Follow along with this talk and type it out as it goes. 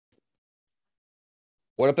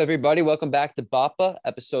What up, everybody? Welcome back to BOTBA,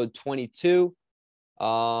 episode 22.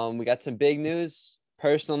 We got some big news,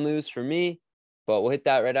 personal news for me, but we'll hit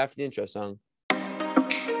that right after the intro song.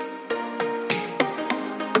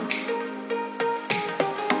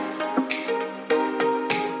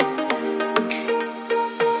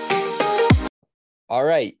 All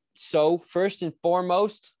right. So first and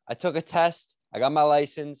foremost, I took a test. I got my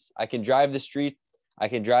license. I can drive the street. I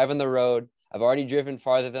can drive on the road. I've already driven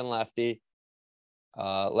farther than Lefty.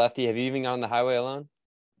 Lefty, have you even gone on the highway alone?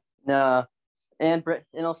 No, and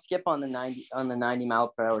I'll skip on the 90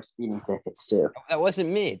 mile per hour speeding tickets too. That wasn't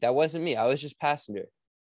me. I was just passenger.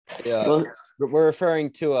 Yeah, well, we're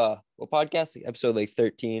referring to what podcast? Episode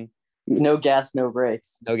 13. No gas, no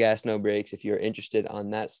brakes. No gas, no brakes. If you're interested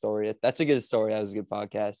on that story, that's a good story. That was a good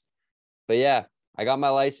podcast. But yeah, I got my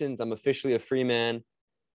license. I'm officially a free man,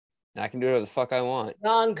 and I can do whatever the fuck I want.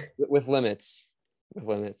 Young. With limits. With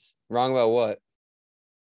limits. Wrong about what?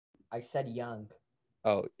 I said young.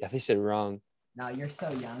 Oh, I think you said wrong. No, you're so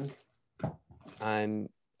young. I'm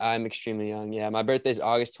extremely young. Yeah, my birthday's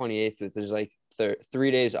August 28th. There's like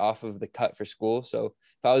 3 days off of the cut for school. So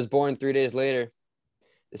if I was born 3 days later,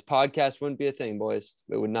 this podcast wouldn't be a thing, boys.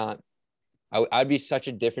 It would not. I'd be such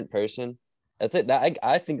a different person. That's it.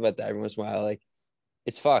 I think about that every once in a while. Like,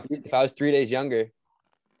 it's fucked. If I was 3 days younger,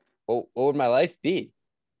 what would my life be?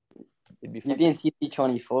 It'd be You'd be in TP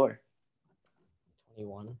 24.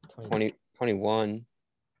 21.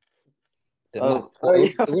 It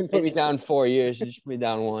wouldn't put me down 4 years. You just put me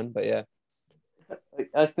down one, but yeah.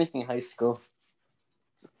 I was thinking high school.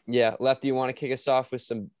 Yeah, Lefty, you want to kick us off with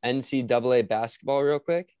some NCAA basketball real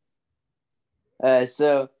quick?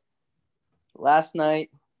 So last night,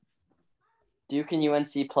 Duke and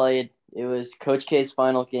UNC played. It was Coach K's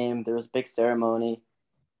final game. There was a big ceremony.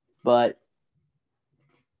 But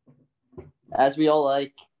as we all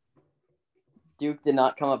like, Duke did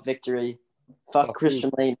not come up victory. Fuck Christian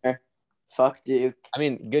Laettner. Fuck Duke. I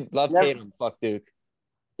mean, good. Love Tatum. Fuck Duke.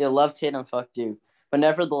 Yeah, love Tatum. Fuck Duke. But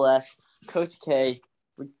nevertheless, Coach K,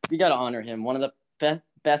 we got to honor him. One of the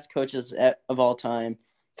best coaches of all time.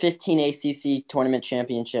 15 ACC tournament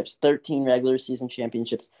championships, 13 regular season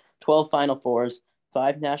championships, 12 Final Fours,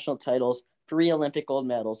 5 national titles, 3 Olympic gold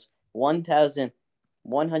medals,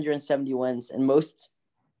 1,170 wins, and most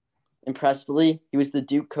impressively, he was the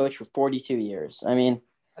Duke coach for 42 years. I mean,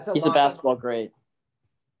 he's a basketball great.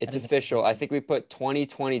 It's official. I think we put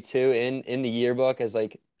 2022 in the yearbook as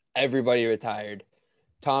like everybody retired.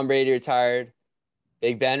 Tom Brady retired.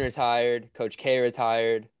 Big Ben retired. Coach K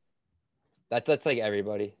retired. That's like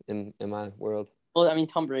everybody in my world. Well, I mean,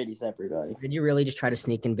 Tom Brady's everybody. Did you really just try to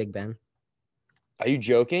sneak in Big Ben? Are you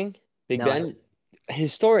joking? Big Ben?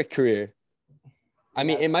 Historic career. I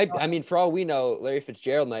mean, it might. I mean, for all we know, Larry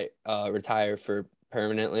Fitzgerald might retire for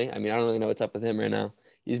permanently. I mean, I don't really know what's up with him right now.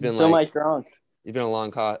 He's been might Gronk. He's been a long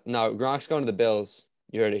call. No, Gronk's going to the Bills.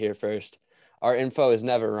 You heard it here first. Our info is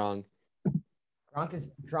never wrong.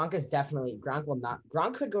 Gronk is definitely Gronk will not.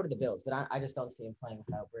 Gronk could go to the Bills, but I just don't see him playing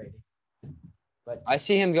without Brady. But I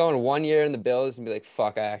see him going 1 year in the Bills and be like,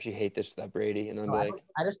 "Fuck, I actually hate this without Brady," and then be like,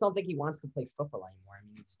 I just don't think he wants to play football anymore. I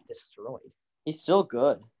mean, he's destroyed. He's still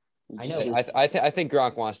good. I know. I think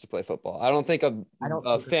Gronk wants to play football. I don't think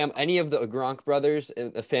any of the Gronk brothers,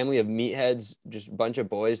 a family of meatheads, just a bunch of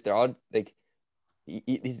boys. They're all like,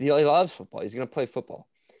 he loves football. He's gonna play football,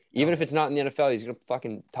 even if it's not in the NFL. He's gonna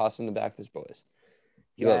fucking toss in the back of his boys.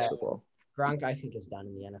 He loves football. Gronk, I think, is done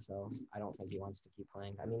in the NFL. I don't think he wants to keep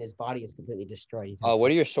playing. I mean, his body is completely destroyed. What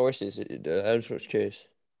are your sources? I'm just curious.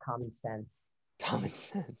 Common sense. Common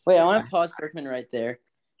sense. Wait, I want to pause Berkman right there.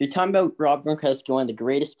 You're talking about Rob Gronkowski, one of the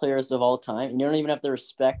greatest players of all time, and you don't even have the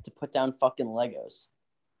respect to put down fucking Legos.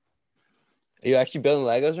 Are you actually building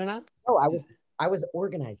Legos right now? No, I was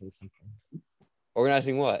organizing something.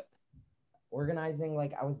 Organizing what? Organizing,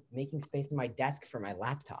 like I was making space in my desk for my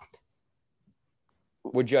laptop.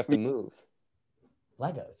 Would you have to move?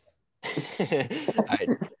 Legos. All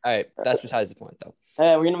right. That's besides the point, though.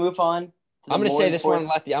 We're gonna move on. I'm going to say this one,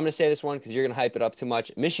 Lefty. I'm going to say this one because you're going to hype it up too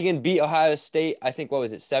much. Michigan beat Ohio State, I think,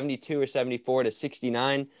 72 or 74 to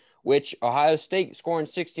 69, which Ohio State scoring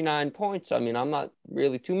 69 points. I mean, I'm not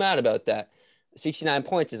really too mad about that. 69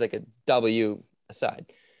 points is like a W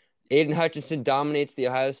aside. Aiden Hutchinson dominates the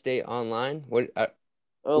Ohio State online.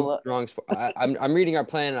 Wrong sport. I'm reading our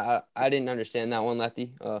plan. I didn't understand that one,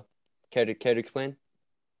 Lefty. Care to explain?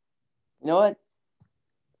 You know what?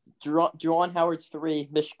 Juwan Howard's 3.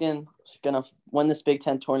 Michigan is going to win this Big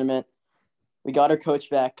Ten tournament. We got our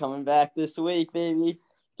coach back, coming back this week, baby.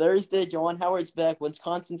 Thursday, Juwan Howard's back.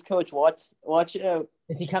 Wisconsin's coach. Watch it out.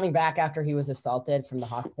 Is he coming back after he was assaulted from the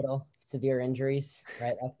hospital? Severe injuries,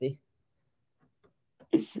 right, Lefty?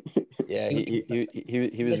 Yeah, He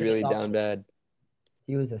he was really down bad.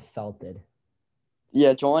 He was assaulted.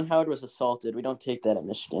 Yeah, Juwan Howard was assaulted. We don't take that at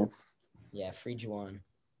Michigan. Yeah, free Juwan.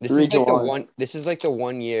 This is like the one. This is like the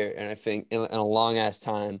 1 year, and I think in a long ass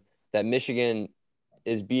time that Michigan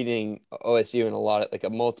is beating OSU in a lot of like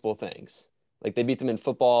multiple things. Like they beat them in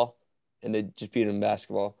football, and they just beat them in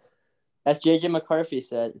basketball. As JJ McCarthy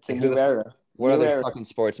said, it's a Like, new era. What other fucking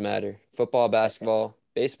sports matter? Football, basketball,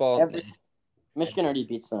 baseball. Michigan already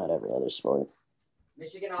beats not every other sport.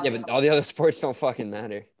 Michigan. Yeah, but all the other sports don't fucking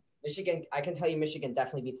matter. Michigan. I can tell you, Michigan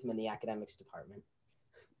definitely beats them in the academics department.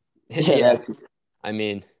 Yeah, I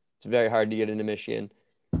mean, it's very hard to get into Michigan.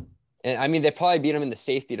 And I mean, they probably beat them in the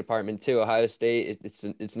safety department too. Ohio State,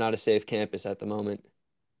 it's not a safe campus at the moment.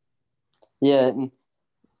 Yeah, and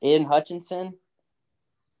Aiden Hutchinson.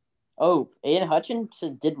 Oh, Aiden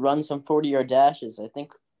Hutchinson did run some 40-yard dashes. I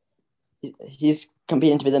think he's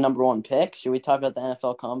competing to be the number 1 pick. Should we talk about the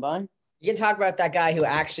NFL Combine? You can talk about that guy who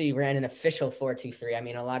actually ran an official 4.23. I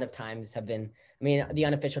mean, a lot of times have been. I mean, the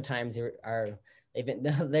unofficial times are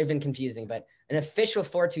they've been confusing, but an official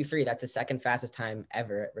 4.23. That's the second fastest time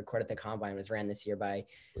ever recorded at the Combine. Was ran this year by.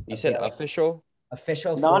 You said official.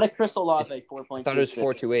 Official. Not a Chris Olave 4.2. I thought it was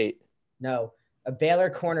 4.28. No, a Baylor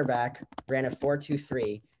cornerback ran a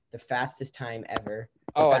 4.23, the fastest time ever.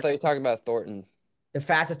 I thought you were talking about Thornton. The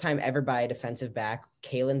fastest time ever by a defensive back,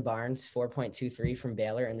 Kalen Barnes, 4.23 from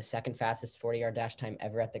Baylor, and the second fastest 40-yard dash time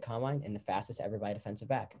ever at the Combine, and the fastest ever by a defensive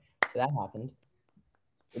back. So that happened.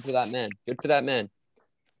 Good for that man. Good for that man.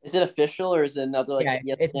 Is it official or is it another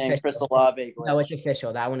it's Chris Olave? No, it's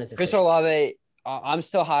official. That one is official. Chris Olave, I'm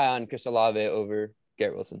still high on Chris Olave over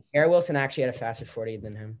Garrett Wilson. Garrett Wilson actually had a faster 40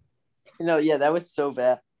 than him. No, yeah, that was so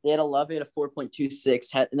bad. They had Olave at a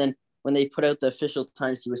 4.26, and then when they put out the official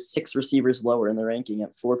times, he was 6 receivers lower in the ranking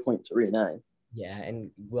at 4.39. Yeah, and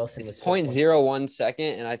Wilson was 0.01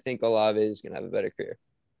 second, and I think Olave is going to have a better career.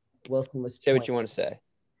 Wilson was. Say what you want to say.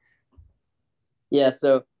 Yeah,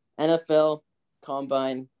 so NFL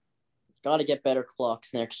Combine, got to get better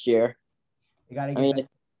clocks next year. You got to get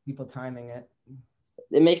people timing it.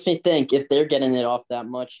 It makes me think if they're getting it off that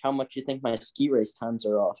much, how much do you think my ski race times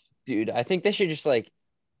are off? Dude, I think they should just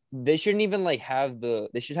they shouldn't even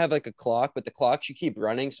they should have like a clock, but the clock should keep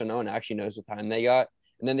running so no one actually knows what time they got.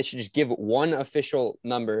 And then they should just give one official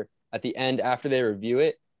number at the end after they review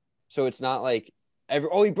it. So it's not like he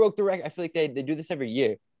broke the record. I feel like they do this every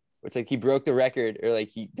year. It's like he broke the record or like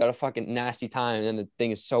he got a fucking nasty time and then the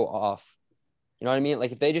thing is so off. You know what I mean?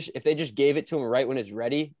 Like if they just gave it to him right when it's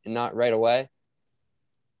ready and not right away,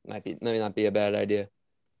 might not be a bad idea.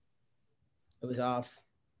 It was off.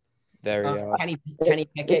 Very off. Kenny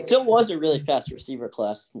Pickett. It still was a really fast receiver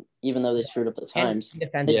class, even though they screwed up the times.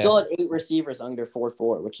 They still had 8 receivers under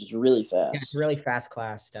 4.4, which is really fast. Yeah, it's a really fast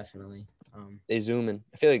class, definitely. They zoom in.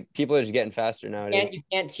 I feel like people are just getting faster nowadays. You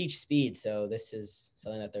can't teach speed, so this is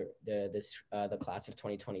something that the class of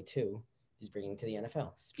 2022 is bringing to the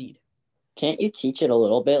NFL. Speed. Can't you teach it a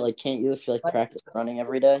little bit? Like, can't you feel like practice running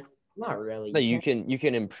every day? Not really. No, you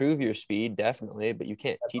can improve your speed definitely, but you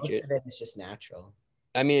can't teach it. Most of it is just natural.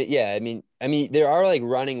 I mean, yeah. I mean, there are like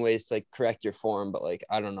running ways to like correct your form, but like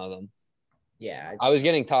I don't know them. Yeah, I was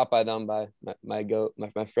getting taught by them by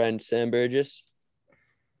my friend Sam Burgess.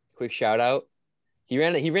 Quick shout out. He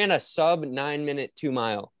ran a sub 9-minute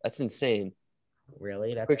 2-mile. That's insane.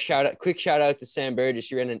 Really? That's quick shout out to Sam Burgess.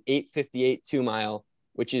 He ran an 8:58 2-mile,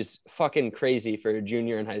 which is fucking crazy for a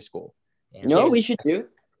junior in high school. You know what we should do?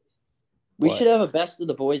 We should have a best of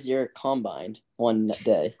the boys year combined one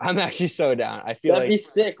day. I'm actually so down. I feel that'd be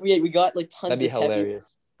sick. We got like tons. That'd be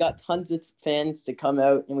hilarious. Got tons of fans to come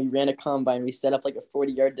out, and we ran a combine. We set up like a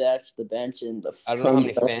 40-yard dash to the bench, and I don't know how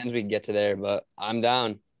many fans we can get to there, but I'm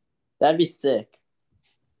down. That'd be sick.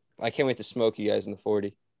 I can't wait to smoke you guys in the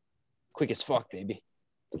 40. Quick as fuck, baby.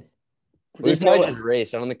 There's no just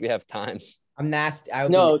race. I don't think we have times. I'm nasty.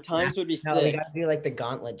 Times would be sick. No, we gotta do like the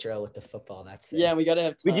gauntlet drill with the football. That's it. Yeah, we gotta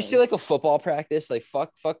have times. We just do like a football practice. Like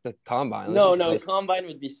fuck the combine. Combine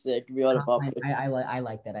would be sick. We gotta I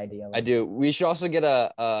like that idea. I do. We should also get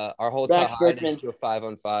our whole Max Berkman to a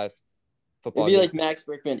 5-on-5 football. It'd be like Max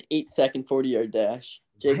Berkman 8-second 40-yard dash.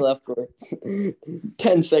 Jake Lefcourt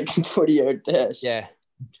 10-second 40-yard dash. Yeah.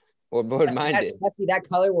 What would mine do? That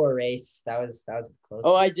color war race. That was close.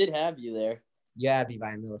 Oh, I did have you there. Yeah, be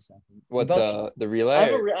by a millisecond. What the relay?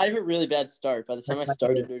 I have a really bad start. By the time I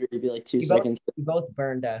started, it would be like 2 seconds. We both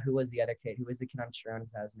burned. Who was the other kid? Who was the kid on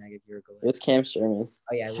Sharon's house negative year ago? It was Cam Sherman.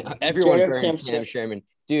 Oh yeah, everyone burned Cam Sherman.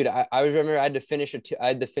 Dude, I remember I had to finish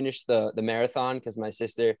the marathon because my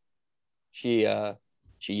sister, she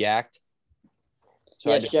yacked. So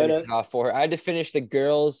I had to finish it off for her. I had to finish the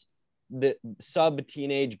girls the sub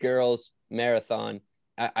teenage girls marathon.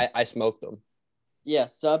 I smoked them. Yeah,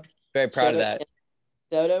 Very proud of that.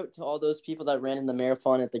 Shout out to all those people that ran in the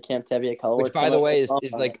marathon at the Camp Tevye Color. Which, by the way, is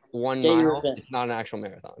like 1 mile. It's not an actual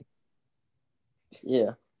marathon.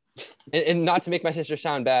 Yeah. And not to make my sister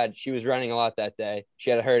sound bad, she was running a lot that day. She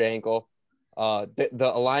had a hurt ankle.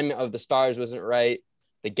 The alignment of the stars wasn't right.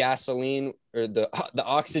 The gasoline or the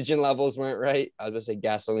oxygen levels weren't right. I was going to say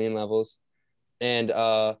gasoline levels. And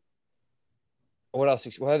what else?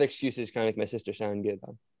 What other excuses can I make my sister sound good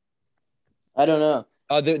on? I don't know.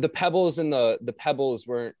 The pebbles and the pebbles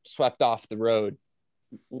weren't swept off the road.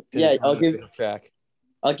 Yeah, I'll give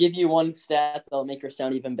you one stat that'll make her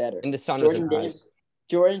sound even better. And the sun was nice.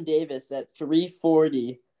 Jordan Davis at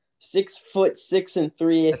 340, 6'6" and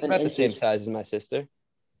 3/8. That's about the same size as my sister.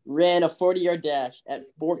 Ran a 40-yard dash at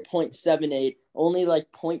 4.78, only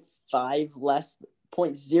like 0.05 less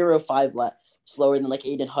slower than like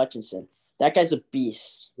Aiden Hutchinson. That guy's a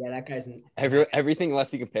beast. Yeah, that guy's everything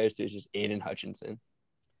Lefty compares to is just Aiden Hutchinson.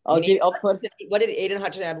 What did Aiden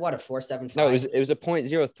Hutchinson add? What, a 4.75? No, it was a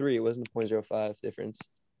 0.03. It wasn't a 0.05 difference.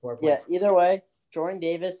 4. Yeah, either way, Jordan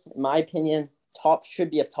Davis, in my opinion, should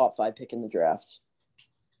be a top 5 pick in the draft.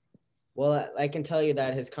 Well, I can tell you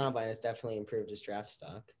that his combine has definitely improved his draft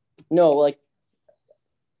stock. No, like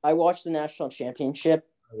I watched the national championship.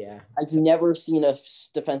 Yeah, I've never seen a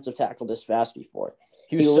defensive tackle this fast before.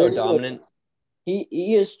 He was so dominant.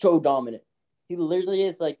 He is so dominant. He literally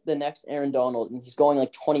is like the next Aaron Donald, and he's going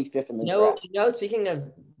like 25th in the draft. Speaking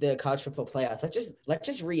of the college football playoffs, let's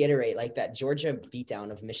just reiterate like that Georgia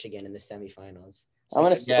beatdown of Michigan in the semifinals. That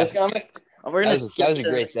was a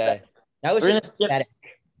great day. That was just pathetic.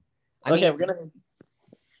 My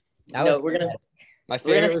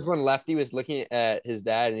favorite was when Lefty was looking at his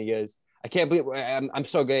dad and he goes, "I can't believe I'm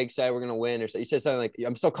so excited we're gonna win," or so. He said something like,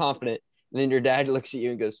 "I'm so confident." And then your dad looks at you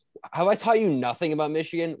and goes, "Have I taught you nothing about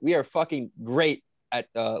Michigan? We are fucking great at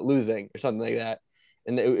losing," or something like that.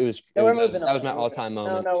 And that was my all-time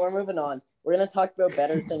moment. No, we're moving on. We're gonna talk about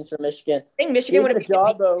better things for Michigan. I think Michigan would have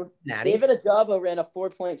David Ajabo ran a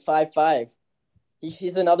 4.55.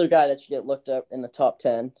 He's another guy that should get looked up in the top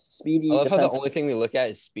 10. Speedy. I love how the only thing we look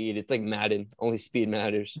at is speed. It's like Madden. Only speed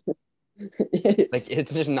matters. Like,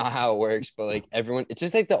 it's just not how it works. But like everyone, it's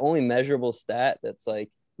just like the only measurable stat that's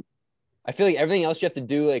like. I feel like everything else you have to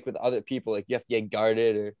do like with other people, like you have to get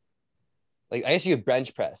guarded or like I guess you could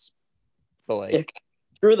bench press, but like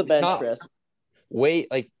screw the bench press.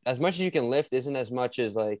 Weight, like as much as you can lift isn't as much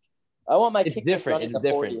as like I want my it's different. It's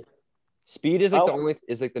different. 40. Speed is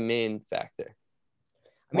like the main factor.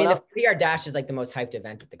 I mean, the 40-yard dash is like the most hyped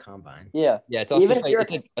event at the combine. Yeah. Yeah, it's also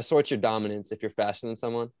it's like assorts your dominance if you're faster than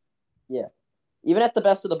someone. Yeah. Even at the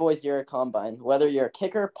best of the boys, you're a combine. Whether you're a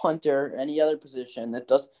kicker, punter, any other position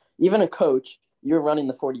even a coach, you're running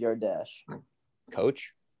the 40-yard dash.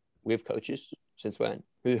 Coach? We have coaches? Since when?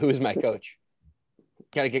 Who is my coach?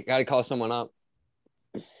 Gotta call someone up.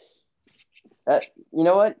 You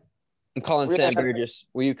know what? I'm calling Sam Burgess.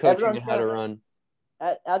 Will you coach me how to run?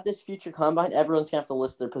 At this future combine, everyone's gonna have to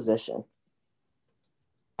list their position.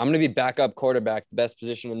 I'm gonna be backup quarterback, the best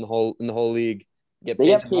position in the whole league. They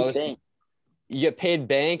get paid bank. You get paid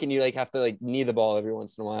bank, and you like have to like knee the ball every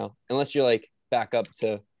once in a while, unless you're like back up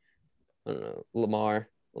to, I don't know, Lamar.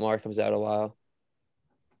 Lamar comes out a while.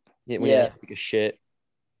 Yeah, when you have to take a shit.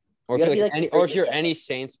 Or if you're any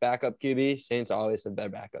Saints backup QB, Saints always have better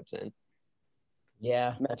backups in.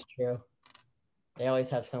 Yeah, that's true. They always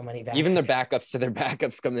have so many backups. Even their backups to their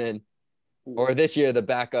backups come in. Or this year, the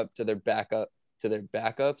backup to their backup to their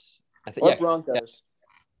backups. I think. Broncos. Yeah.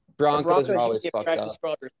 Broncos are always fucked up.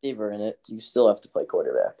 Receiver in it, you still have to play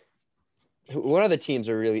quarterback. What other teams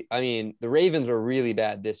are really? I mean, the Ravens were really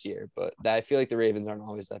bad this year, but I feel like the Ravens aren't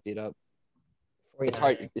always that beat up. It's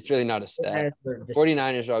hard. It's really not a stat.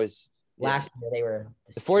 49ers are always. Last year they were.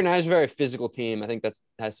 The 49ers are a very physical team. I think that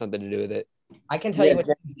has something to do with it. I can tell you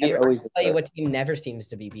what team never seems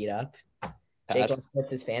to be beat up. Jake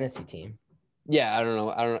Love's fantasy team. Yeah, I don't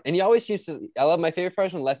know. And he always seems to. I love my favorite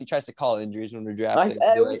part when Lefty tries to call injuries when we're drafting.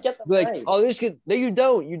 I always get them right. Oh, this good. No, you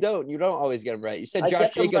don't. You don't always get them right. You said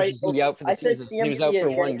Josh Jacobs is going to be out for the season. He was out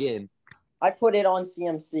for one game. I put it on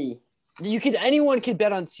CMC. Anyone could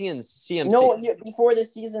bet on CMC. No, before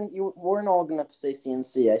this season, you weren't all going to say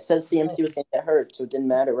CMC. I said CMC was going to get hurt, so it didn't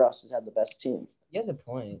matter. Russ has had the best team. He has a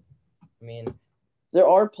point. I mean, there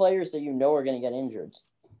are players that are going to get injured.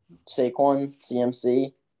 Saquon,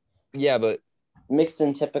 CMC. Yeah, but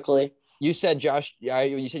Mixon typically. You said Josh.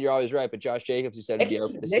 You said you're always right, but Josh Jacobs, you said would be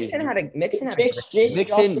out for the season.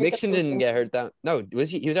 Mixon didn't get hurt.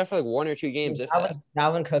 Was he? He was out for like 1 or 2 games.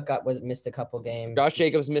 Dalvin Cook missed a couple games. Josh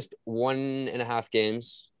Jacobs missed 1.5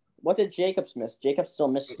 games. What did Jacobs miss? Jacobs still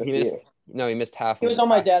missed a He few. missed half. He was on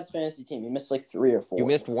my dad's fantasy team. He missed like 3 or 4. You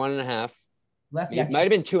missed 1.5. Lefty, It might have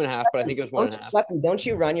been 2.5, but I think it was 1.5. Lefty, don't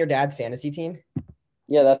you run your dad's fantasy team?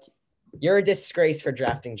 Yeah, You're a disgrace for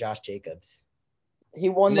drafting Josh Jacobs. he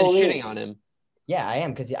won And the then league. shitting on him. Yeah, I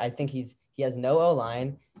am because I think he has no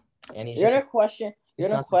O-line, and he's You're just gonna question. You're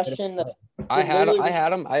gonna not that good question of the. I had literally-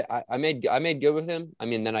 him. I made good with him. I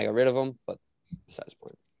mean, then I got rid of him, but besides the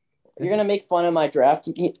point. You're gonna make fun of my draft.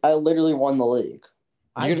 I literally won the league.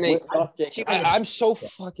 You're gonna make. I'm so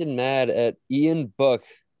fucking mad at Ian Book.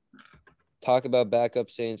 Talk about backup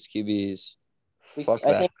Saints QBs. Fuck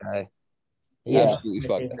that guy. Yeah, Absolutely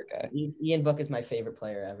fuck that guy. Ian Book is my favorite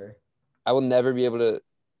player ever. I will never be able to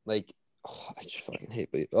I just fucking hate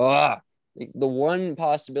it. Like the one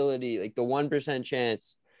possibility, like the 1%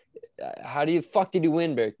 chance. How did you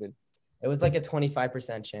win, Berkman? It was like a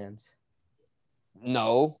 25% chance.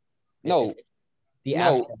 No.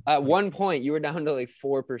 At one point you were down to like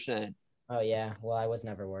 4%. Oh yeah. Well, I was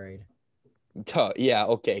never worried. Yeah.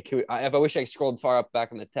 Okay. If I wish I scrolled far up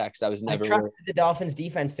back in the text, I was never. I trusted the Dolphins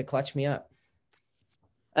defense to clutch me up.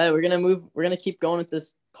 We're gonna keep going with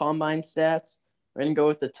this combine stats. We're gonna go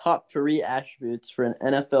with the top 3 attributes for an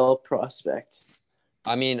NFL prospect.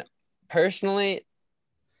 I mean, personally,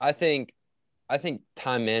 I think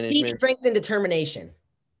time management. Speed, strength, and determination.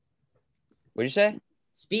 What'd you say?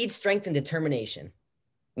 Speed, strength, and determination.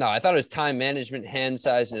 No, I thought it was time management, hand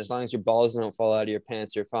size, and as long as your balls don't fall out of your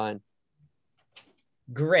pants, you're fine.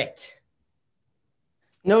 Grit.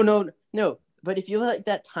 No. But if you like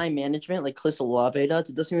that time management, like Chris Olave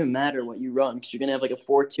does, it doesn't even matter what you run because you're gonna have like a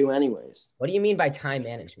 4-2 anyways. What do you mean by time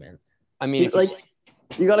management? I mean,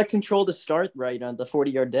 you gotta control the start right on the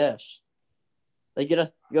 40-yard dash. Like you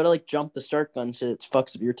gotta like jump the start gun so it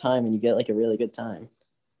fucks up your time and you get like a really good time.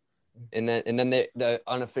 And then they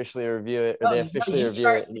unofficially review it, or they officially review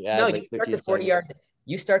it. And you add you start the 40-yard.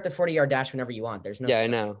 You start the 40-yard dash whenever you want. There's no. Yeah, I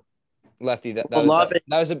know. Lefty, that Olave,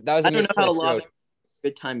 was a I don't know how Olave. Olave.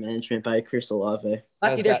 Good time management by Chris Olave.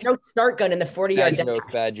 Lefty, there's no start gun in the 40-yard dash.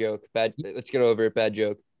 Bad joke. Let's get over it. Bad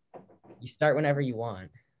joke. You start whenever you want.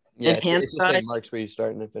 Yeah, it's the same marks where you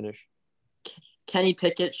start and finish. Kenny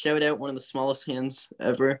Pickett showed out one of the smallest hands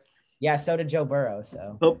ever. Yeah, so did Joe Burrow.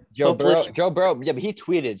 So Joe Burrow. Yeah, but he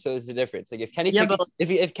tweeted, so there's a difference. Like if Kenny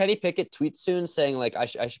Pickett tweets soon saying like I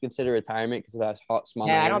should consider retirement because of how hot small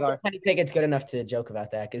I hands don't are. think Kenny Pickett's good enough to joke about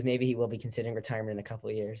that because maybe he will be considering retirement in a couple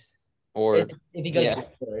of years. Or if he goes to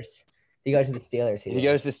the Steelers. If he goes to the Steelers. If he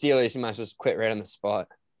goes to the Steelers, he might as well just quit right on the spot.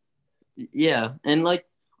 Yeah, and like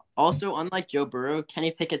also unlike Joe Burrow, Kenny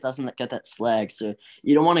Pickett doesn't get that slag. So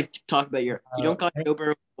you don't want to talk about you don't got Joe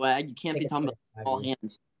Burrow swag. You can't be talking about small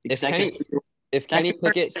hands. If Kenny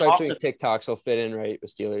Pickett starts doing TikToks, he'll fit in right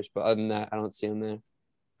with Steelers. But other than that, I don't see him there.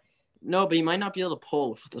 No, but he might not be able to pull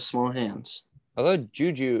with the small hands. Although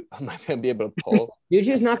Juju might be able to pull.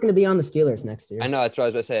 Juju's not going to be on the Steelers next year. I know, that's what I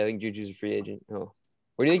was about to say. I think Juju's a free agent. Oh.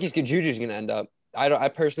 Where do you think Juju's going to end up? I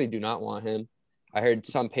personally do not want him. I heard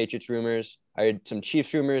some Patriots rumors. I heard some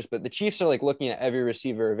Chiefs rumors, but the Chiefs are like looking at every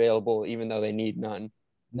receiver available, even though they need none.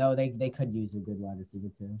 No, they could use a good wide receiver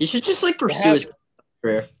too. You should just like pursue his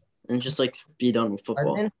career and just like be done with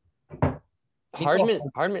football. Hardman.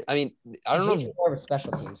 I mean, I don't know. He's more of a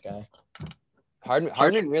special teams guy.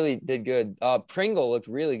 Hardman really did good. Pringle looked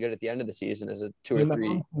really good at the end of the season as a two or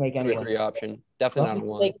three option. Definitely not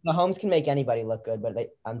one. Mahomes can make anybody look good, but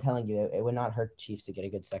I'm telling you, it would not hurt the Chiefs to get a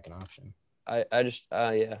good second option. I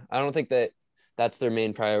don't think that's their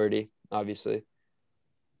main priority. Obviously,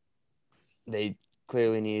 they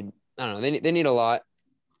clearly need. I don't know. They need a lot.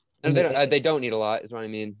 And they don't need a lot. Is what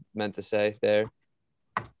I meant to say there.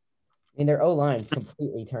 I mean, their O-line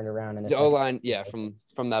completely turned around in the O-line, yeah,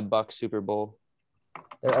 from that Bucs Super Bowl.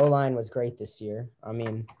 Their O-line was great this year. I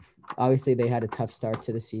mean, obviously they had a tough start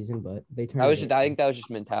to the season, but they turned. I think that was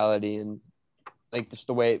just mentality and like just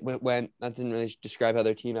the way it went. That didn't really describe how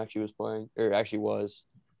their team actually was playing or actually was.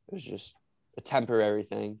 It was just a temporary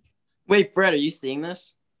thing. Wait, Brett, are you seeing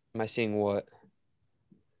this? Am I seeing what?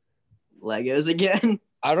 Legos again.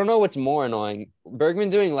 I don't know what's more annoying,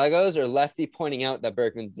 Bergman doing Legos or Lefty pointing out that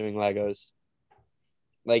Bergman's doing Legos.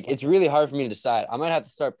 Like, it's really hard for me to decide. I might have to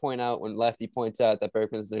start pointing out when Lefty points out that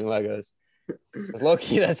Bergman's doing Legos.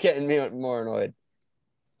 Low-key, that's getting me more annoyed.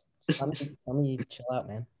 Let me chill out,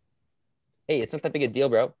 man. Hey, it's not that big a deal,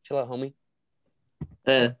 bro. Chill out, homie.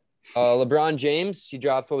 Yeah. LeBron James, he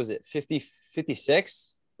dropped,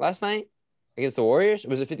 56 last night against the Warriors? Or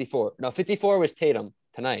was it 54? No, 54 was Tatum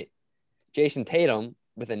tonight. Jason Tatum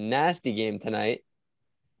with a nasty game tonight.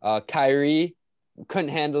 Kyrie couldn't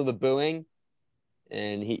handle the booing,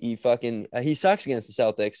 and he sucks against the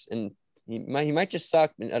Celtics, and He might just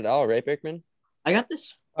suck at all, right, Bickman? I got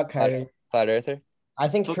this. Kyrie. Flat Earther. I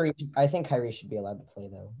think Kyrie should be allowed to play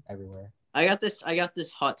though everywhere. I got this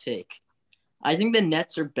hot take. I think the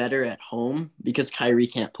Nets are better at home because Kyrie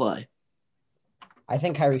can't play. I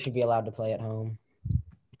think Kyrie should be allowed to play at home.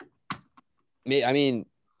 I mean,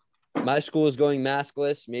 my school is going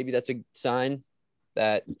maskless. Maybe that's a sign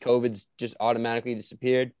that COVID's just automatically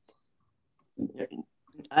disappeared.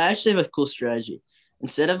 I actually have a cool strategy.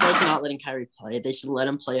 Instead of not letting Kyrie play, they should let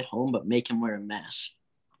him play at home, but make him wear a mask.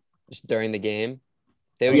 Just during the game.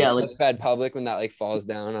 They would get such bad public when that falls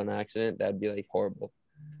down on accident. That'd be horrible.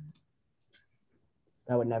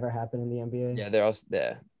 That would never happen in the NBA. Yeah, they're also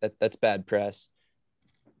that's bad press.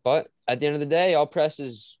 But at the end of the day, all press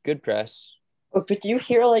is good press. Oh, but do you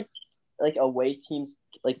hear away teams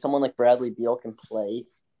someone like Bradley Beal can play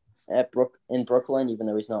in Brooklyn even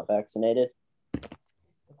though he's not vaccinated? The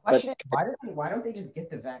question is, why don't they just get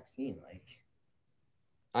the vaccine?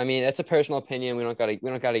 I mean, that's a personal opinion. We don't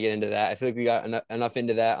gotta get into that. I feel like we got enough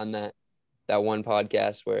into that on that one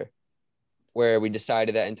podcast where we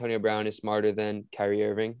decided that Antonio Brown is smarter than Kyrie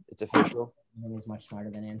Irving. It's official. He's much smarter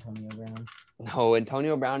than Antonio Brown. No,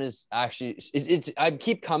 Antonio Brown is actually. I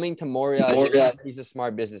keep coming to more realize he's a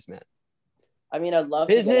smart businessman. I mean, I love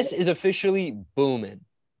business is officially booming.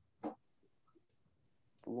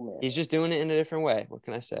 He's just doing it in a different way. What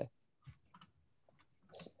can I say?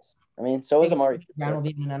 I mean, so is Amari. Brown will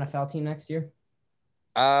be in an NFL team next year.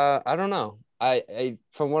 I don't know. I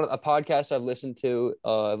from a podcast I've listened to.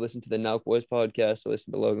 I've listened to the Nelk Boys podcast. I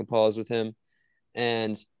listened to Logan Paul's with him,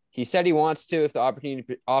 and he said he wants to if the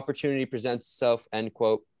opportunity presents itself. End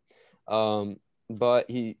quote. But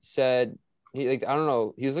he said I don't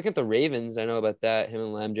know. He was looking at the Ravens. I know about that. Him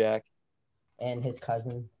and Lambjack. And his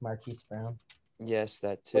cousin Marquise Brown. Yes,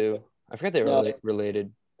 that too. I forgot they were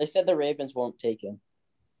related. They said the Ravens won't take him.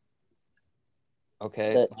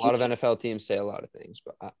 Okay, a lot of NFL teams say a lot of things,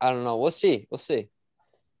 but I don't know. We'll see.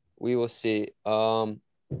 We will see.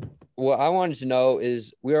 What I wanted to know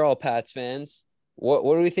is we're all Pats fans. What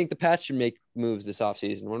do we think the Pats should make moves this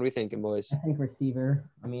offseason? What are we thinking, boys? I think receiver.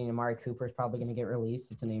 I mean, Amari Cooper is probably going to get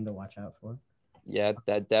released. It's a name to watch out for. Yeah,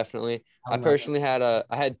 that definitely. I personally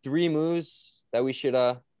had 3 moves that we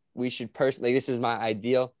should personally. This is my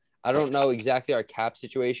ideal. I don't know exactly our cap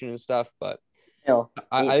situation and stuff, but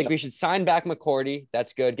I think we should sign back McCourty.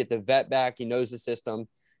 That's good. Get the vet back. He knows the system.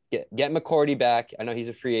 Get McCourty back. I know he's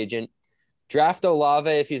a free agent. Draft Olave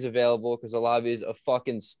if he's available because Olave is a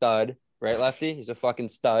fucking stud. Right, Lefty? He's a fucking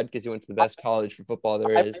stud because he went to the best college for football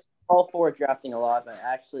there is. I'm all for drafting Olave.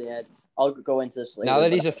 I'll go into this later. Now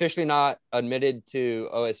that he's officially not admitted to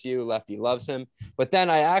OSU, Lefty loves him. But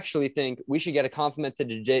then I actually think we should get a compliment to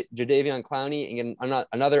Jadeveon Clowney and get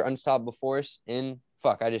another unstoppable force in –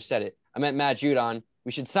 I just said it. I meant Matt Judon.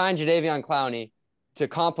 We should sign Jadeveon Clowney to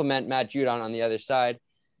complement Matt Judon on the other side.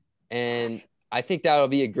 And I think that'll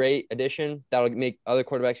be a great addition. That'll make other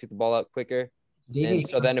quarterbacks get the ball out quicker. And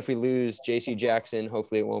so then if we lose J.C. Jackson,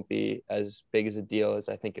 hopefully it won't be as big as a deal as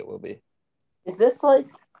I think it will be. Is this are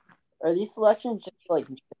these selections just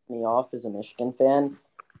pissing me off as a Michigan fan?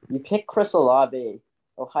 You pick Chris Olave,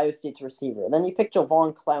 Ohio State's receiver. And then you pick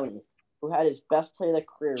Jadeveon Clowney, who had his best play of the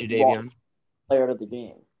career. Player of the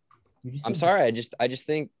game. I'm sorry. I just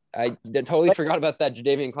think I totally forgot about that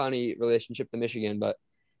Jadeveon Clowney relationship to Michigan, but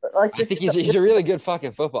I think he's a really good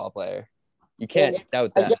fucking football player. You can't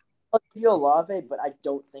doubt that. I'll give you Olave, but I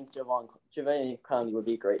don't think Jadeveon Clowney would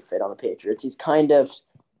be a great fit on the Patriots.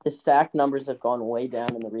 His sack numbers have gone way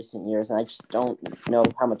down in the recent years, and I just don't know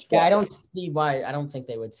how much. Yeah, I don't see why. I don't think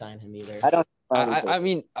they would sign him either. I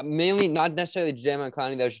mean, mainly not necessarily Jadeveon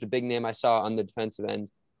Clowney. That was just a big name I saw on the defensive end.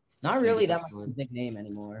 Not really that much of a big name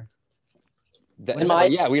anymore. We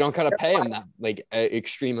don't gotta pay him that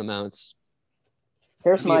extreme amounts.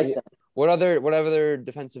 Here's my sense. What other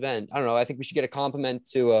defensive end? I don't know. I think we should get a compliment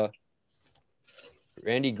to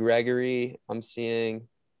Randy Gregory. I'm seeing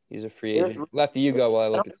he's a free agent. Lefty, you go while I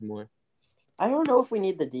look at some more. I don't know if we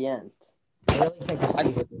need the DN. I really think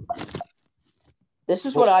receiver. This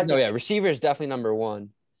is what I think. No, yeah, receiver is definitely number one.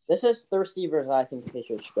 This is the receivers I think the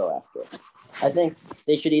Patriots should go after. I think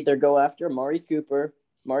they should either go after Amari Cooper.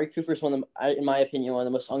 Amari Cooper is in my opinion, one of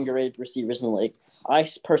the most underrated receivers in the league. I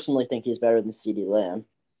personally think he's better than CeeDee Lamb.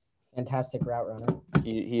 Fantastic route runner.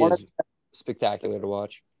 He is spectacular to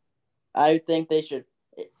watch. I think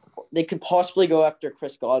they could possibly go after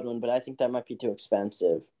Chris Godwin, but I think that might be too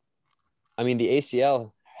expensive. I mean, the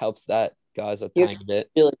ACL helps that guys a tiny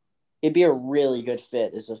bit. It'd be a really good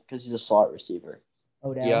fit because he's a slot receiver.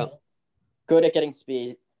 Yeah. Good at getting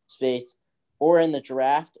space. Or in the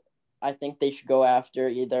draft, I think they should go after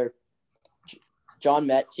either John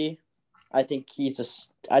Mechie I think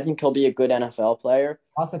I think he'll be a good NFL player.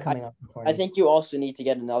 Also coming up. I think you also need to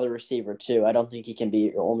get another receiver too. I don't think he can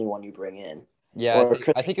be your only one you bring in. Yeah,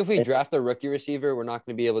 I think if we draft a rookie receiver, we're not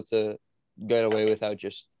going to be able to get away without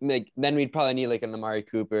just then we'd probably need like an Amari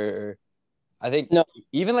Cooper or I think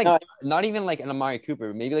even like not even like an Amari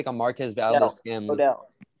Cooper, maybe like a Marquez Valdez-Scantling.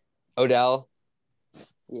 Odell.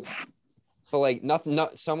 Yeah. So like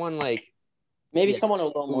not someone like maybe someone a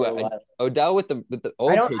little more reliable. Odell with the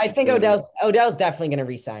old I think Odell's definitely going to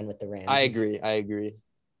re-sign with the Rams. I agree.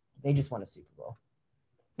 They just won a Super Bowl.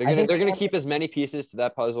 They're gonna keep as many pieces to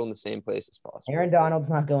that puzzle in the same place as possible. Aaron Donald's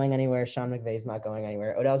not going anywhere. Sean McVay's not going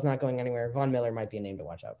anywhere. Odell's not going anywhere. Von Miller might be a name to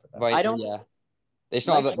watch out for. Right, I don't. Yeah, they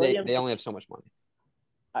still have. They only have so much money.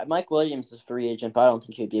 Mike Williams is a free agent, but I don't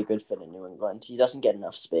think he'd be a good fit in New England. He doesn't get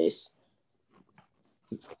enough space.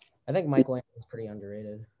 I think Mike Williams is pretty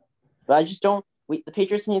underrated. But I just don't. The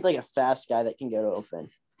Patriots need like a fast guy that can get open.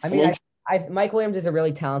 I mean, Mike Williams is a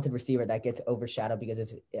really talented receiver that gets overshadowed because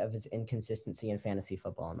of his inconsistency in fantasy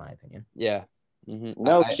football, in my opinion. Yeah. Mm-hmm.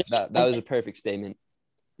 No, that was a perfect statement.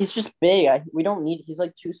 He's just big. We don't need. He's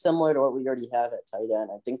like too similar to what we already have at tight end.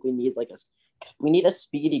 I think we need a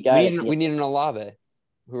speedy guy. We need an Olave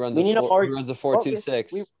who runs a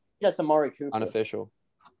 4.26. We need a Amari Cooper. Unofficial.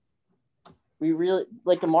 We really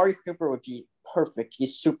Amari Cooper would be perfect.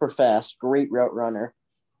 He's super fast, great route runner.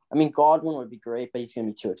 I mean, Godwin would be great, but he's going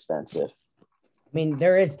to be too expensive. I mean,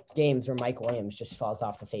 there is games where Mike Williams just falls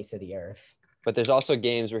off the face of the earth. But there's also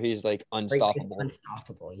games where he's like unstoppable.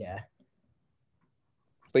 Unstoppable, yeah.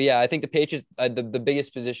 But yeah, I think the Patriots, the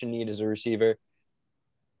biggest position need is a receiver.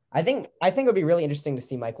 I think it would be really interesting to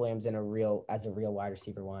see Mike Williams as a real wide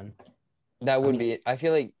receiver one. That would be. I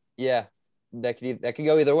feel like that could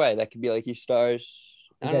go either way. That could be like he stars.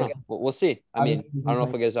 I don't know. We'll see. I mean, I don't know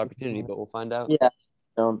if we'll get his opportunity, but we'll find out. Yeah.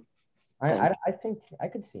 I think I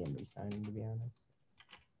could see him resigning, to be honest.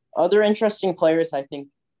 Other interesting players I think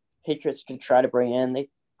Patriots could try to bring in.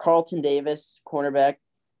 Carlton Davis, cornerback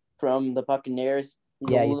from the Buccaneers.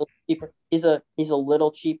 He's a little cheaper. He's a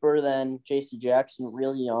little cheaper than J.C. Jackson,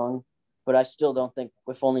 really young, but I still don't think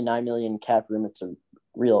with only $9 million cap room, it's a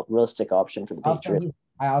realistic option for the Patriots.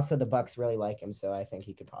 The Bucs really like him, so I think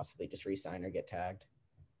he could possibly just re-sign or get tagged.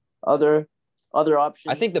 Other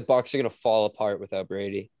options. I think the Bucs are gonna fall apart without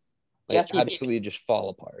Brady. Absolutely just fall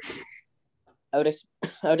apart. I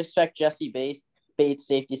would expect Jesse Bates,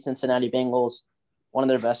 safety, Cincinnati Bengals, one of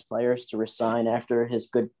their best players, to resign after his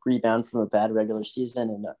good rebound from a bad regular season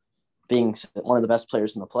and being one of the best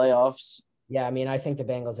players in the playoffs. Yeah, I mean, I think the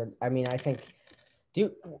Bengals are. I mean, I think.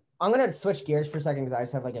 I'm gonna switch gears for a second because I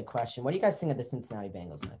just have a question. What do you guys think of the Cincinnati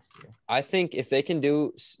Bengals next year? I think if they can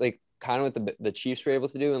do kind of what the Chiefs were able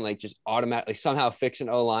to do and just automatically somehow fix an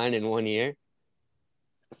O-line in 1 year,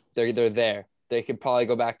 they're there. They could probably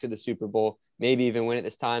go back to the Super Bowl, maybe even win it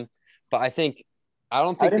this time. But I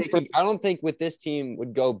don't think with this team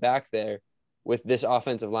would go back there with this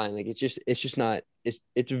offensive line. It's just not.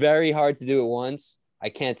 It's very hard to do it once. I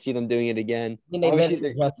can't see them doing it again. I mean,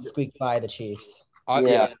 they just squeaked by the Chiefs.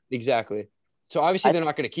 Yeah, exactly. So obviously they're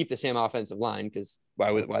not going to keep the same offensive line because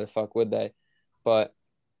why the fuck would they? But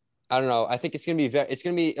I don't know. I think it'll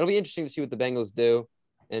be interesting to see what the Bengals do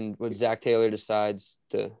and what Zach Taylor decides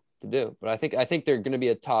to do. But I think they're going to be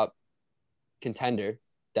a top contender.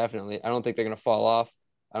 Definitely. I don't think they're going to fall off.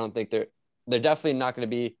 I don't think they're definitely not going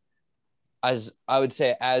to be as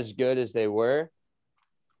good as they were.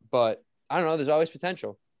 But I don't know. There's always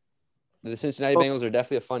potential. The Cincinnati Bengals are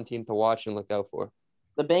definitely a fun team to watch and look out for.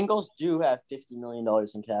 The Bengals do have $50 million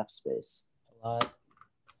in cap space. A lot.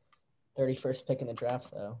 31st pick in the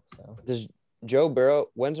draft, though. So does Joe Burrow?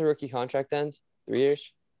 When's the rookie contract end? 3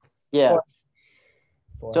 years. Yeah.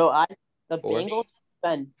 4. So Bengals.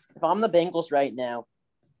 Ben, if I'm the Bengals right now,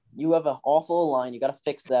 you have an awful line. You got to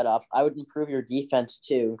fix that up. I would improve your defense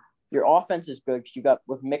too. Your offense is good. You got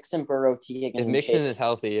with Mixon, Burrow, Teague, if Mixon is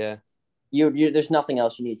healthy, yeah. You there's nothing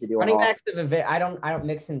else you need to do. Running back to the I don't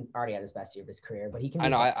Mixon already had his best year of his career, but he can. I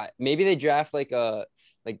know. Maybe they draft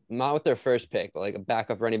not with their first pick, but a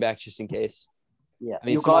backup running back just in case. Yeah. I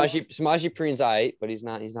mean, Samaje Perina's aight, but he's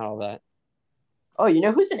not all that. Oh, you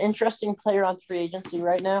know who's an interesting player on free agency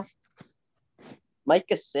right now? Mike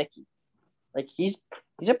Gesicki. He's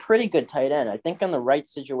a pretty good tight end. I think in the right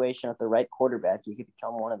situation at the right quarterback, he could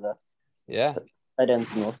become one of the tight ends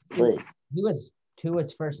in the league. He was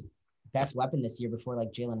Tua's first best weapon this year before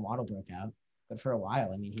Jalen Waddle broke out. But for a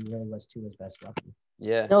while, I mean, he really was Tua's best weapon.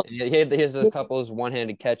 Yeah. No. He has a couple of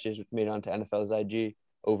one-handed catches which made it onto NFL's IG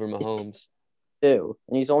over Mahomes. Too.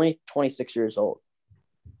 And he's only 26 years old.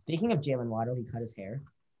 Speaking of Jalen Waddle, he cut his hair.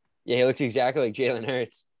 Yeah, he looks exactly like Jalen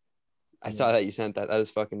Hurts. I saw that you sent that. That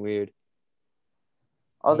was fucking weird.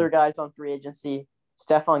 Other guys on free agency,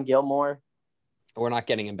 Stephon Gilmore. We're not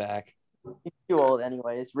getting him back. He's too old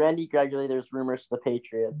anyways. Randy Gregory, there's rumors to the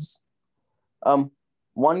Patriots.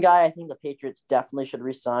 One guy I think the Patriots definitely should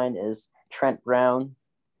resign is Trent Brown.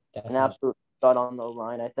 Definitely. An absolute stud on the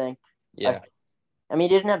line, I think. Yeah. I mean,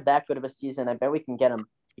 he didn't have that good of a season. I bet we can get him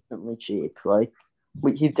decently cheap. Like,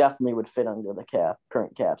 he definitely would fit under the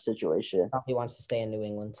current cap situation. Probably wants to stay in New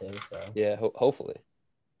England too. So Yeah, hopefully.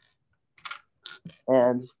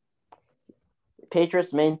 And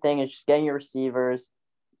Patriots' main thing is just getting your receivers.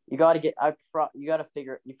 You got to get. You got to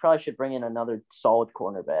figure. You probably should bring in another solid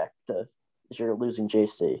cornerback because you're losing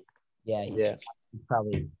JC. yeah, he's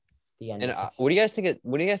probably the end. And what do you guys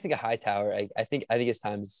think of Hightower? I think his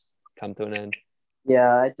time's come to an end.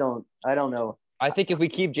 Yeah, I don't know. I think if we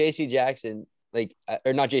keep JC Jackson,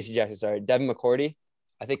 or not JC Jackson, sorry, Devin McCourty,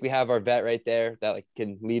 I think we have our vet right there that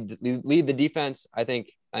can lead the defense. I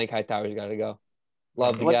think Hightower's got to go.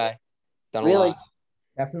 Love the guy. Done a lot.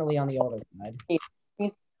 Definitely on the older side.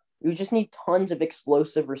 You just need tons of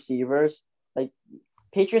explosive receivers. Like,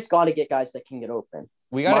 Patriots got to get guys that can get open.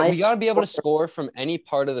 We got to be able to score from any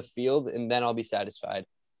part of the field, and then I'll be satisfied.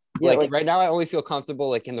 Yeah, right now, I only feel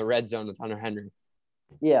comfortable in the red zone with Hunter Henry.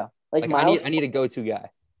 Yeah, Miles, I need a go-to guy.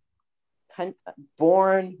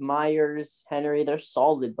 Bourne, Myers, Henry, they're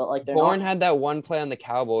solid, but they're Bourne not. had that one play on the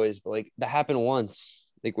Cowboys, but that happened once.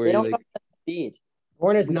 Where they don't have that speed.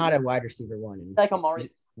 Bourne is not a wide receiver one.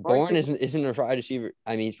 Bourne isn't a wide receiver.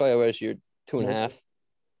 I mean, he's probably a wide receiver 2.5.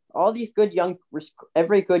 All these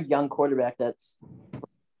every good young quarterback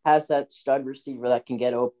has that stud receiver that can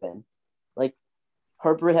get open. Like,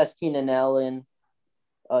 Herbert has Keenan Allen.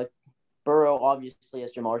 Burrow obviously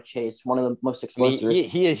has Jamar Chase, one of the most explosive.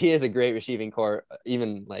 He is a great receiving core,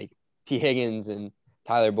 even T. Higgins and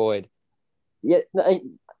Tyler Boyd. Yeah,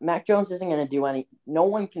 Mac Jones isn't going to do any. No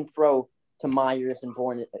one can throw to Myers and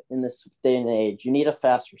Bourne in this day and age. You need a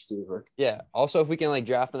fast receiver. Yeah. Also, if we can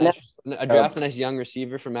draft a nice young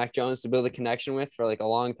receiver for Mac Jones to build a connection with for a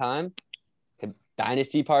long time,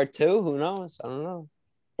 dynasty part 2. Who knows? I don't know.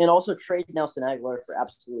 And also trade Nelson Aguilar for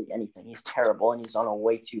absolutely anything. He's terrible, and he's on a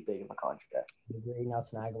way too big of a contract. I agree.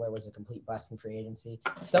 Nelson Aguilar was a complete bust in free agency.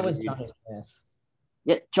 So was Johnny Smith.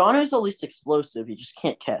 Yeah, Jono's at least explosive. He just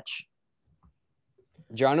can't catch.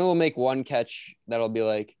 Jono will make one catch that'll be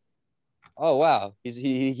oh wow,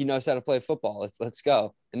 he knows how to play football. Let's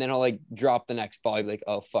go. And then he'll drop the next ball. He'll be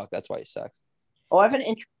oh fuck, that's why he sucks. Oh, I have an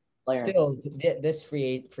interesting player. Still, this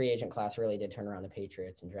free agent class really did turn around the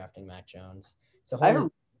Patriots in drafting Mac Jones. So I have a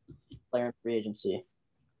player in free agency,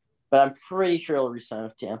 but I'm pretty sure he'll resign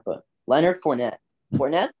with Tampa. Leonard Fournette.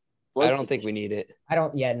 I don't think we need it. I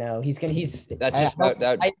don't. Yeah, no. He's That's just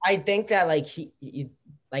that. I think that he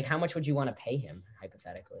how much would you want to pay him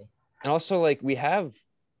hypothetically? And also we have.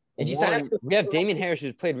 If you sign we have Damian Harris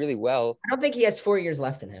who's played really well. I don't think he has 4 years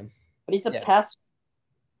left in him. But he's a pass,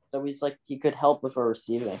 so he's he could help with a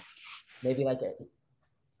receiving. Maybe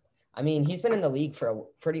I mean, he's been in the league for a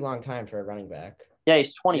pretty long time for a running back. Yeah,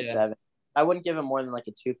 he's 27. Yeah. I wouldn't give him more than a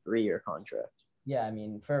 2-3 year contract. Yeah, I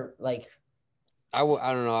mean, for I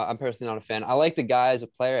don't know. I'm personally not a fan. I like the guy as a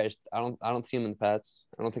player. I don't see him in the Pats.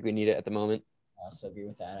 I don't think we need it at the moment. I also agree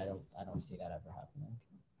with that. I don't see that ever happening.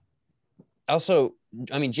 Also,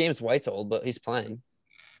 I mean, James White's old, but he's playing.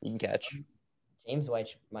 You can catch. James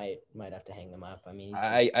White might have to hang them up. I mean,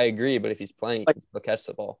 I agree, but if he's playing, he can still catch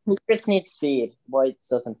the ball. He just needs speed. White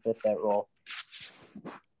doesn't fit that role.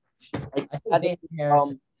 I think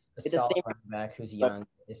Harris is a solid running back who's young,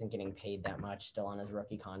 isn't getting paid that much, still on his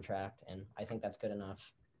rookie contract, and I think that's good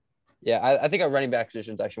enough. Yeah, I think our running back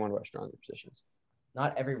position is actually one of our stronger positions.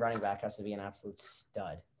 Not every running back has to be an absolute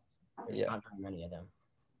stud. There's not very many of them.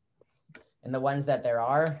 And the ones that there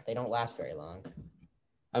are, they don't last very long.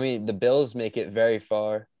 I mean, the Bills make it very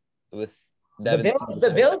far with Devin. The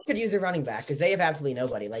Bills could use a running back because they have absolutely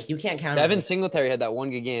nobody. You can't count on Devin Singletary had that one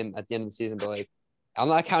good game at the end of the season, but I'm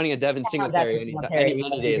not counting a Devin Singletary any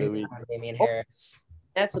day of the week. Damian Harris.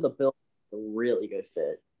 That's what the Bills are a really good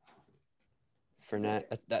fit. Fournette,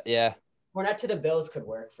 Fournette to the Bills could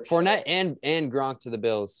work for sure. Fournette and Gronk to the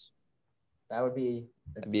Bills. That'd be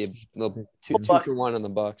a little two for one on the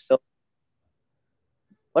Bucks.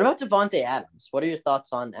 What about Devontae Adams? What are your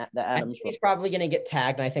thoughts on the Adams? He's probably going to get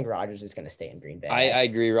tagged, and I think Rodgers is going to stay in Green Bay. I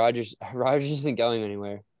agree. Rodgers isn't going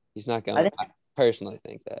anywhere. He's not going. I personally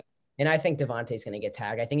think that. And I think Devontae's going to get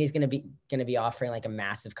tagged. I think he's going to be offering a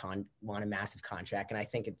massive contract, and I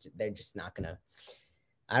think they're just not going to.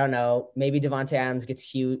 I don't know. Maybe Devontae Adams gets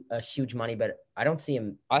huge money, but I don't see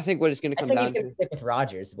him. I think what it's going to come down to. He's going to stick with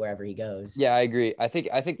Rodgers wherever he goes. Yeah, I agree. I think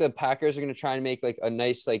the Packers are going to try and make a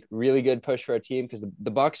nice, really good push for our team because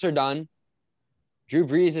the Bucks are done. Drew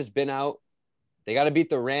Brees has been out. They got to beat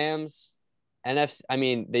the Rams. I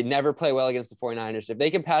mean, they never play well against the 49ers. If they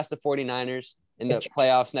can pass the 49ers in the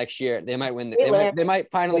playoffs next year, they might win. They might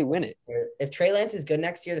finally win it. If Trey Lance is good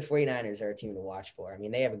next year, the 49ers are a team to watch for. I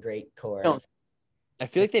mean, they have a great core. I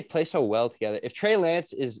feel like they play so well together. If Trey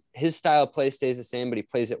Lance his style of play stays the same, but he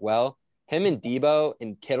plays it well, him and Debo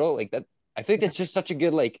and Kittle, like that, I think that's just such a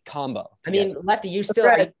good like combo together. I mean, Lefty,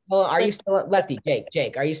 are you still Lefty?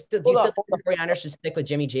 Jake, do you still think the 49ers should stick with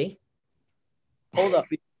Jimmy G? Hold up.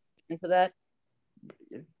 Into that,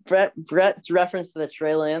 Brett's reference to the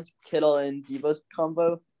Trey Lance, Kittle, and Debo's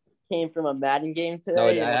combo came from a Madden game today.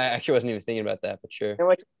 No, I actually wasn't even thinking about that, but sure. In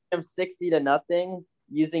which I'm 60-0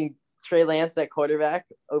 using Trey Lance at quarterback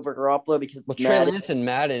over Garoppolo because Trey Lance and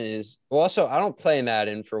Madden is also I don't play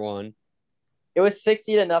Madden for one. It was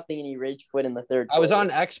 60-0 and he rage quit in the third quarter. I was on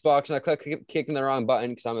Xbox and I clicked kicking the wrong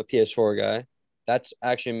button because I'm a PS4 guy. That's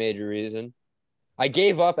actually a major reason. I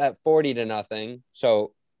gave up at 40-0.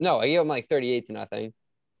 So no, I gave up like 38-0.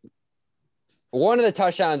 One of the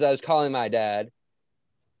touchdowns I was calling my dad.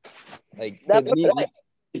 Like Berkman,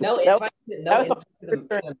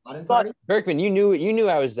 you knew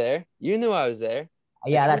I was there. You knew I was there.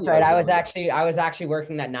 Yeah, that's right. I was actually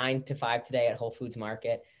working that 9 to 5 today at Whole Foods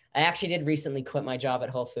Market. I actually did recently quit my job at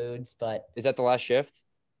Whole Foods, but is that the last shift?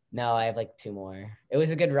 No, I have like 2 more. It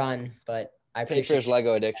was a good run, but I appreciate for his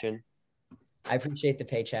Lego addiction. I appreciate the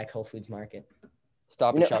paycheck, Whole Foods Market.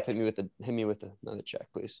 Stop and shop. Hit me with another check,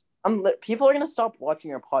 please. People are gonna stop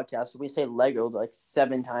watching our podcast if we say Lego like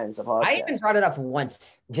 7 times a podcast. I even brought it up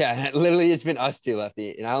once. Yeah, literally, it's been us two,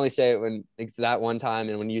 Lefty, and I only say it when it's that one time.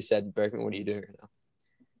 And when you said, Berkman, what are you doing right now?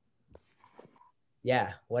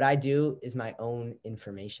 Yeah, what I do is my own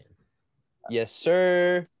information. Yes,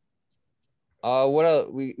 sir. What else?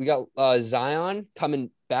 We got Zion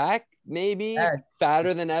coming back. Maybe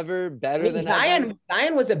fatter than ever, better than ever.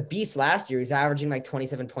 Zion was a beast last year. He's averaging like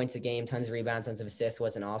 27 points a game, tons of rebounds, tons of assists,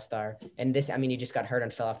 was an all-star. And he just got hurt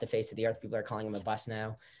and fell off the face of the earth. People are calling him a bust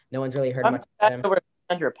now. No one's really heard much about him. Over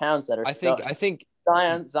 100 pounds that are I think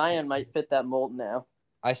Zion might fit that mold now.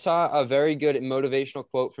 I saw a very good motivational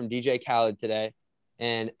quote from DJ Khaled today.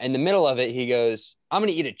 And in the middle of it, he goes, I'm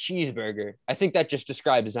going to eat a cheeseburger. I think that just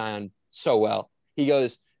describes Zion so well. He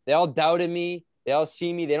goes, they all doubted me. They all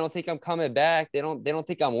see me. They don't think I'm coming back. They don't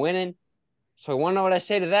think I'm winning. So I want to know what I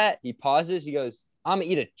say to that. He pauses. He goes, I'm going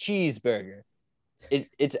to eat a cheeseburger.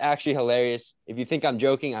 It's actually hilarious. If you think I'm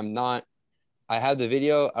joking, I'm not. I have the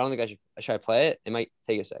video. I don't think should I play it? It might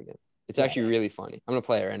take a second. It's actually really funny. I'm going to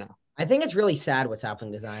play it right now. I think it's really sad what's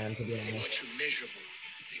happening to Zion, to be honest. They want you miserable.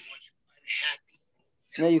 They want you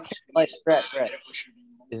unhappy. No, you can't like Brett.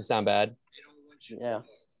 Does it sound bad? Yeah.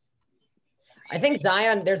 I think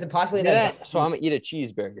Zion, there's a possibility that so I'm going to eat a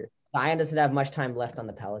cheeseburger. Zion doesn't have much time left on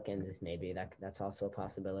the Pelicans. Maybe that's also a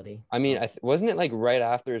possibility. I mean, wasn't it like right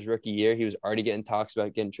after his rookie year, he was already getting talks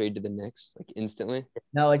about getting traded to the Knicks, like instantly?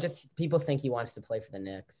 No, it just people think he wants to play for the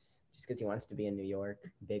Knicks just because he wants to be in New York,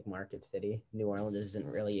 big market city. New Orleans isn't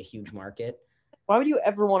really a huge market. Why would you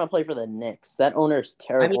ever want to play for the Knicks? That owner's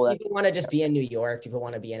terrible. I mean, people want to just be in New York. People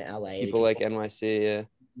want to be in LA. People like NYC,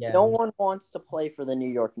 yeah. No one wants to play for the New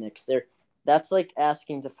York Knicks. That's like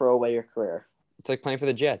asking to throw away your career. It's like playing for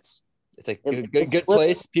the Jets. It's like good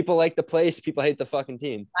place. People like the place. People hate the fucking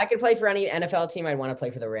team. I could play for any NFL team. I'd want to play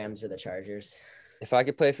for the Rams or the Chargers. If I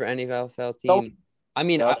could play for any NFL team, I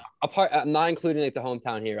mean, I'm not including like the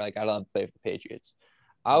hometown here. Like I'd love to play for the Patriots.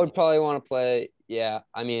 I would probably want to play. Yeah,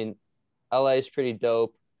 I mean, LA is pretty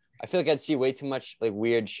dope. I feel like I'd see way too much like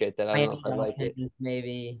weird shit that I don't know if I like it.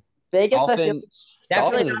 Maybe Vegas. Dolphins,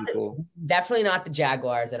 definitely not the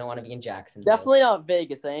Jaguars. I don't want to be in Jacksonville. Definitely not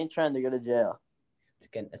Vegas. I ain't trying to go to jail. It's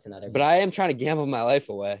good. That's another. But I am trying to gamble my life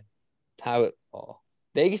away.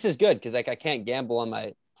 Vegas is good because like I can't gamble on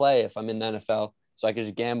my play if I'm in the NFL, so I can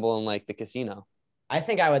just gamble in like the casino. I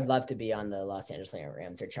think I would love to be on the Los Angeles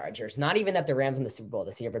Rams or Chargers. Not even that the Rams in the Super Bowl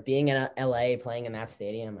this year, but being in LA, playing in that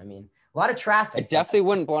stadium. I mean, a lot of traffic. I definitely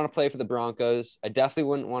wouldn't want to play for the Broncos. I definitely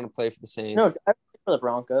wouldn't want to play for the Saints. No, I play for the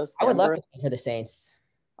Broncos. I would love to play for the Saints.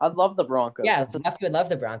 I'd love the Broncos. Yeah, Lefty would love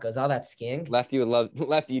the Broncos. All that skiing. Lefty would love.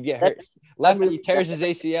 Lefty, you'd get hurt. Lefty tears his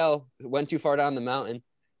ACL. Went too far down the mountain.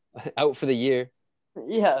 Out for the year.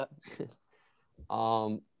 Yeah.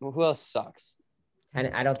 Who else sucks?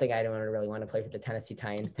 And I don't think I don't really want to play for the Tennessee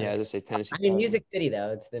Titans. Yeah, I just say Tennessee. I mean, Music City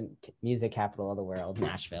though. It's the music capital of the world,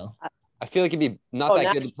 Nashville. I feel like it'd be not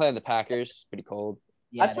that good to play on the Packers. Pretty cold.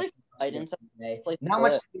 Yeah, I play for Titans. Not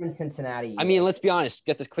much in Cincinnati. I mean, let's be honest.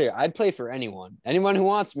 Get this clear. I'd play for anyone. Anyone who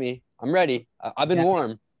wants me. I'm ready. I've been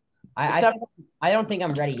warm. I don't think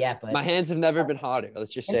I'm ready yet, but my hands have never been hotter.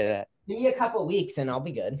 Let's just say that. Give me a couple weeks and I'll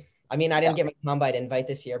be good. I mean, I didn't get my combine invite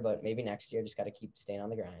this year, but maybe next year. Just got to keep staying on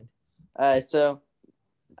the grind. So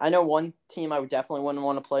I know one team I would definitely wouldn't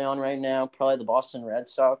want to play on right now, probably the Boston Red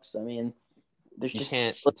Sox. I mean, there's You just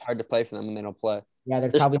can't. It's hard to play for them when they don't play. Yeah,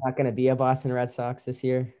 there's probably not going to be a Boston Red Sox this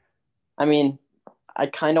year. I mean, I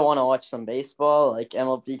kind of want to watch some baseball, like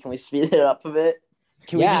MLB. Can we speed it up a bit?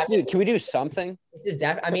 Can we do something? It's just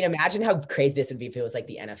I mean, imagine how crazy this would be if it was like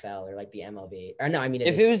the NFL or like the MLB. Or no, I mean,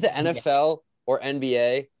 If it was the NFL or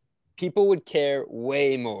NBA, people would care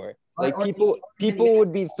way more. Like people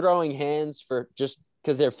would be throwing hands for just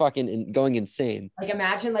because they're fucking going insane. Like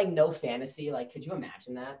imagine like no fantasy. Like, could you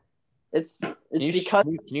imagine that? It's because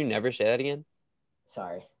can you never say that again?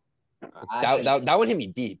 Sorry. That would hit me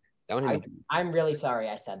deep. I'm really sorry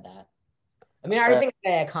I said that. I mean, I already think I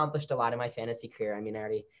accomplished a lot in my fantasy career. I mean, I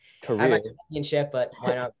already had my championship, but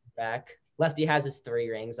why not back? Lefty has his 3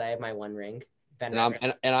 rings. I have my 1 ring. And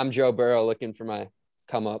I'm Joe Burrow looking for my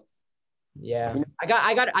come up. Yeah, I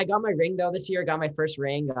got my ring though this year. I got my first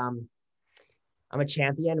ring. I'm a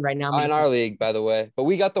champion right now. In our league, by the way, but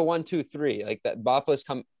we got the 1, 2, 3. Like that, BOTBA's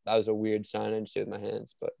come. That was a weird sign I just did with my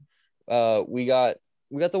hands, but we got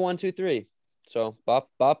the 1, 2, 3. So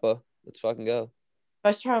BOTBA, let's fucking go. If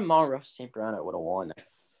I started Monroe St. Brown, I would have won.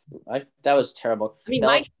 That was terrible. I mean,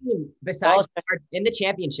 my team, besides in the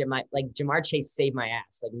championship, Jamar Chase saved my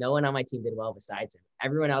ass. Like no one on my team did well besides him.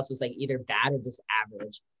 Everyone else was like either bad or just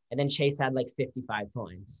average. And then Chase had like 55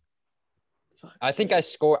 points. I think I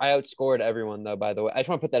outscored everyone though. By the way, I just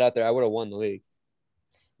want to put that out there. I would have won the league.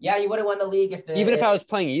 Yeah, you would have won the league if I was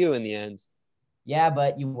playing you in the end. Yeah,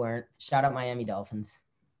 but you weren't. Shout out Miami Dolphins.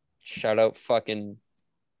 Shout out fucking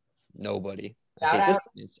nobody. I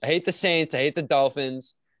hate the Saints. I hate the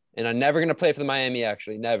Dolphins. And I'm never going to play for the Miami,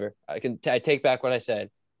 actually. Never. I take back what I said.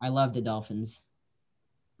 I love the Dolphins.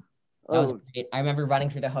 That was great. I remember running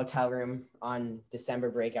through the hotel room on December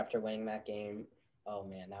break after winning that game. Oh,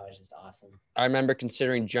 man, that was just awesome. I remember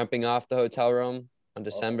considering jumping off the hotel room on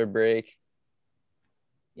December break.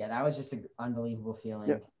 Yeah, that was just an unbelievable feeling.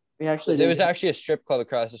 Yeah. There was actually a strip club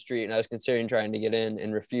across the street, and I was considering trying to get in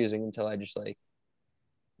and refusing until I just like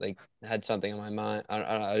had something on my mind.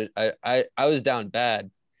 I was down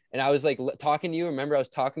bad. And I was like talking to you. Remember, I was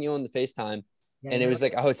talking to you on the FaceTime, and it was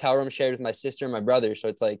like a hotel room shared with my sister and my brother. So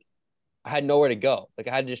it's like I had nowhere to go. Like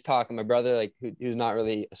I had to just talk. And my brother, like who's not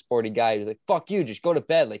really a sporty guy, he was like, "Fuck you, just go to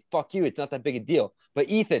bed." Like fuck you, it's not that big a deal. But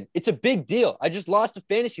Ethan, it's a big deal. I just lost a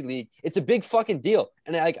fantasy league. It's a big fucking deal,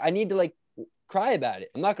 and I need to like cry about it.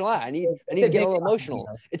 I'm not gonna lie. I need to get a little emotional.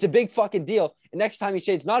 It's a big fucking deal. And next time you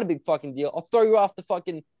say it's not a big fucking deal, I'll throw you off the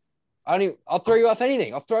fucking. I'll throw you off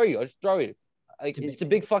anything. I'll just throw you. Like, it's a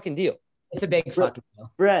big fucking deal. It's a big fucking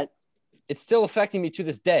deal. Brett. It's still affecting me to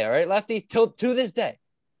this day. All right, Lefty, to this day.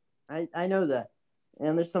 I know that.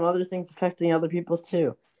 And there's some other things affecting other people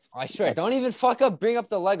too. I swear, don't even bring up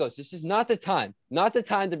the Legos. This is not the time. Not the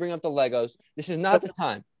time to bring up the Legos. This is not the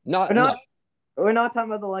time. We're not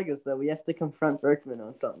talking about the Legos though. We have to confront Berkman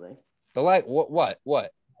on something. What?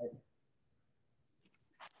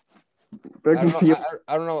 Berkman,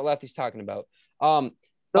 I don't know what Lefty's talking about.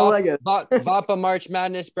 The Legos. BOTBA March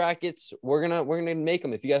Madness brackets. We're gonna make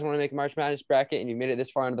them. If you guys want to make a March Madness bracket and you made it this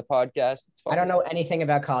far into the podcast, it's fine. I don't know anything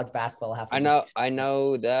about college basketball. I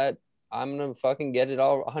know that I'm gonna fucking get it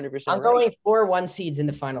all 100%. I'm going 4 1 seeds in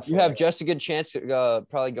the final 4. You have just a good chance to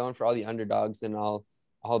probably going for all the underdogs than all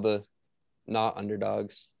the not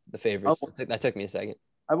underdogs, the favorites. That took me a second.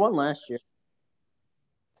 I won last year.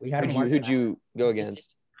 Who'd you go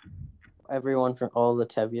against? Everyone from all the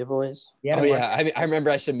Tevye boys. Yeah. I remember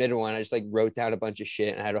I submitted one. I just like wrote down a bunch of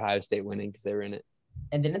shit and I had Ohio State winning because they were in it.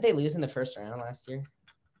 And didn't they lose in the first round last year?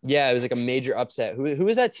 Yeah, it was like a major upset. Who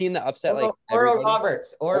was that team that upset like Oral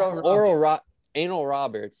Roberts? Anal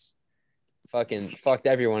Roberts. Fucking fucked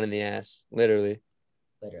everyone in the ass, literally.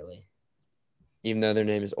 Even though their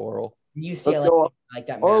name is Oral. UCLA like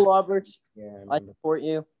that. Oral Roberts. Yeah, I support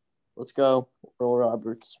you. Let's go, Oral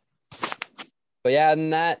Roberts. But yeah, other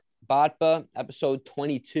than that, BOTBA episode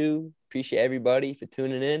 22. Appreciate everybody for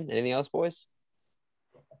tuning in. Anything else, boys?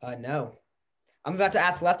 No. I'm about to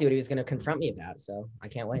ask Lefty what he was going to confront me about, so I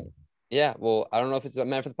can't wait. Yeah, well, I don't know if it's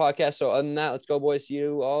meant for the podcast. So other than that, let's go, boys. See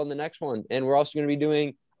you all in the next one. And we're also going to be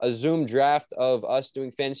doing a Zoom draft of us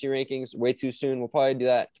doing fantasy rankings way too soon. We'll probably do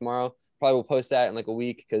that tomorrow. Probably we'll post that in like a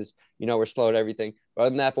week because, we're slow at everything. But other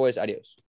than that, boys, adios.